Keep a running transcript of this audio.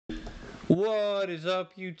What is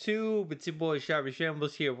up, YouTube? It's your boy Shabby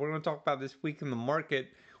Shambles here. We're going to talk about this week in the market.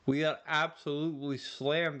 We got absolutely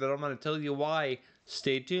slammed, and I'm going to tell you why.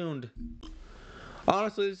 Stay tuned.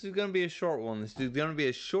 Honestly, this is going to be a short one. This is going to be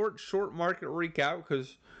a short market recap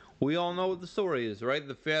because we all know what the story is, right?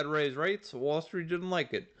 The Fed raised rates. Wall Street didn't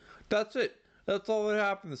like it. That's it. That's all that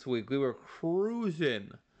happened this week. We were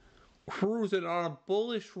cruising on a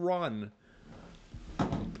bullish run.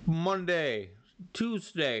 Monday,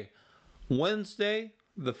 Tuesday, Wednesday,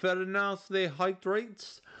 the Fed announced they hiked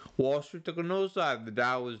rates. Wall Street took a nosedive. The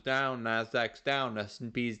Dow was down, Nasdaq's down,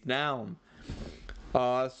 S&P's down.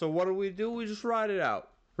 So what do? We just ride it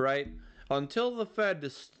out, right? Until the Fed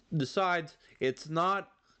decides it's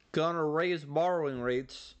not gonna raise borrowing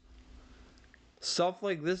rates. Stuff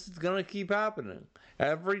like this is gonna keep happening.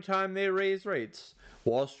 Every time they raise rates,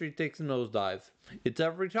 Wall Street takes a nosedive. It's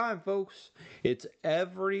every time, folks. It's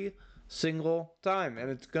every single time, and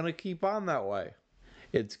it's gonna keep on that way.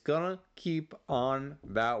 It's gonna keep on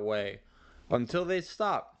that way until they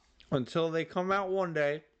stop, until they come out one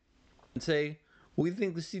day and say, we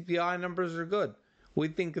think the CPI numbers are good, we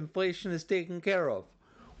think inflation is taken care of,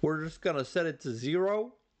 we're just gonna set it to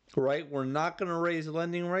zero, right? We're not gonna raise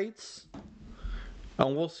lending rates,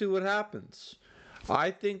 and we'll see what happens.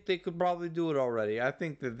 I think they could probably do it already. I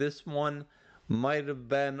think that this one might have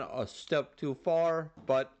been a step too far,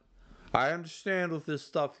 but I understand with this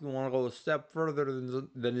stuff you want to go a step further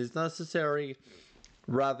than is necessary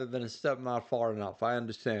rather than a step not far enough. I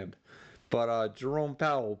understand. But Jerome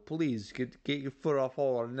Powell, please get your foot off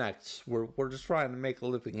all our necks. We're just trying to make a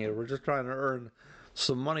living here. We're just trying to earn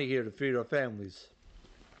some money here to feed our families.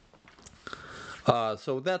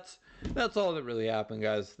 So that's all that really happened,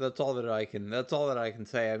 guys. That's all that I can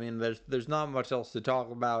say. I mean, there's not much else to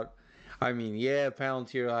talk about. I mean, yeah,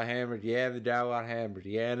 Palantir got hammered. Yeah, the Dow got hammered.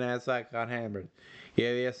 Yeah, Nasdaq got hammered.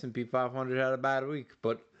 Yeah, the S&P 500 had a bad week.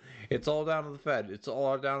 But it's all down to the Fed. It's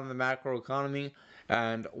all down to the macro economy.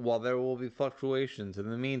 And while there will be fluctuations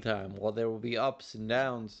in the meantime, while there will be ups and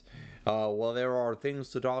downs, while there are things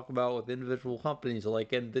to talk about with individual companies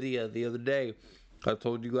like NVIDIA the other day, I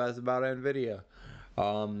told you guys about NVIDIA.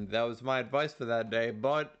 That was my advice for that day.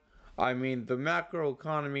 But, I mean, the macro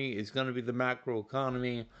economy is going to be the macro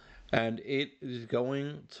economy. And it is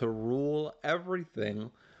going to rule everything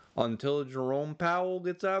until Jerome Powell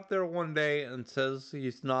gets out there one day and says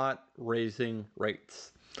he's not raising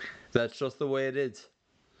rates. That's just the way it is.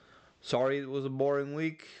 Sorry it was a boring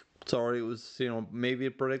week. Sorry it was, maybe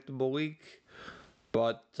a predictable week.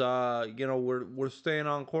 But, we're staying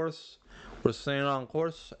on course. We're staying on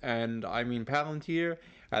course. And, I mean, Palantir,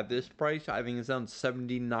 at this price, I think it's down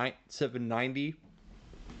 $790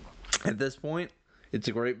 at this point. It's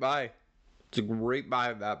a great buy. It's a great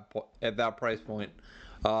buy at that price point.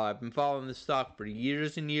 I've been following this stock for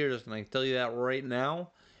years and years, and I can tell you that right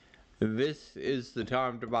now, this is the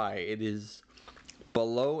time to buy. It is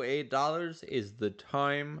below $8 is the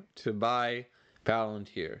time to buy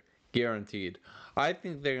Palantir. Guaranteed. I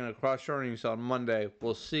think they're going to crush earnings on Monday.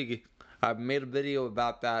 We'll see. I've made a video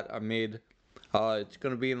about that. It's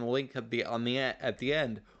going to be in the link at the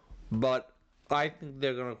end. But I think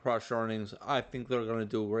they're going to crush earnings. I think they're going to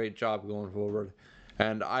do a great job going forward.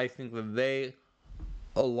 And I think that they,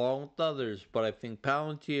 along with others, but I think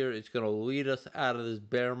Palantir is going to lead us out of this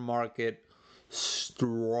bear market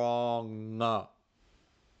strong.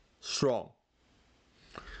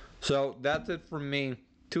 So that's it from me.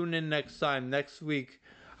 Tune in next week.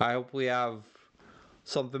 I hope we have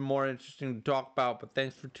something more interesting to talk about. But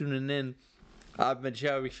thanks for tuning in. I've been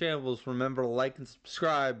Shabby Shambles. Remember to like and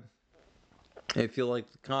subscribe. If you like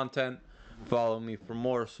the content, follow me for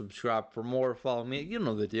more, subscribe for more, follow me. You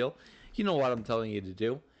know the deal. You know what I'm telling you to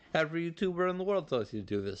do. Every YouTuber in the world tells you to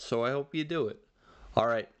do this, so I hope you do it.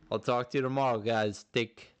 Alright, I'll talk to you tomorrow, guys.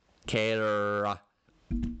 Take care.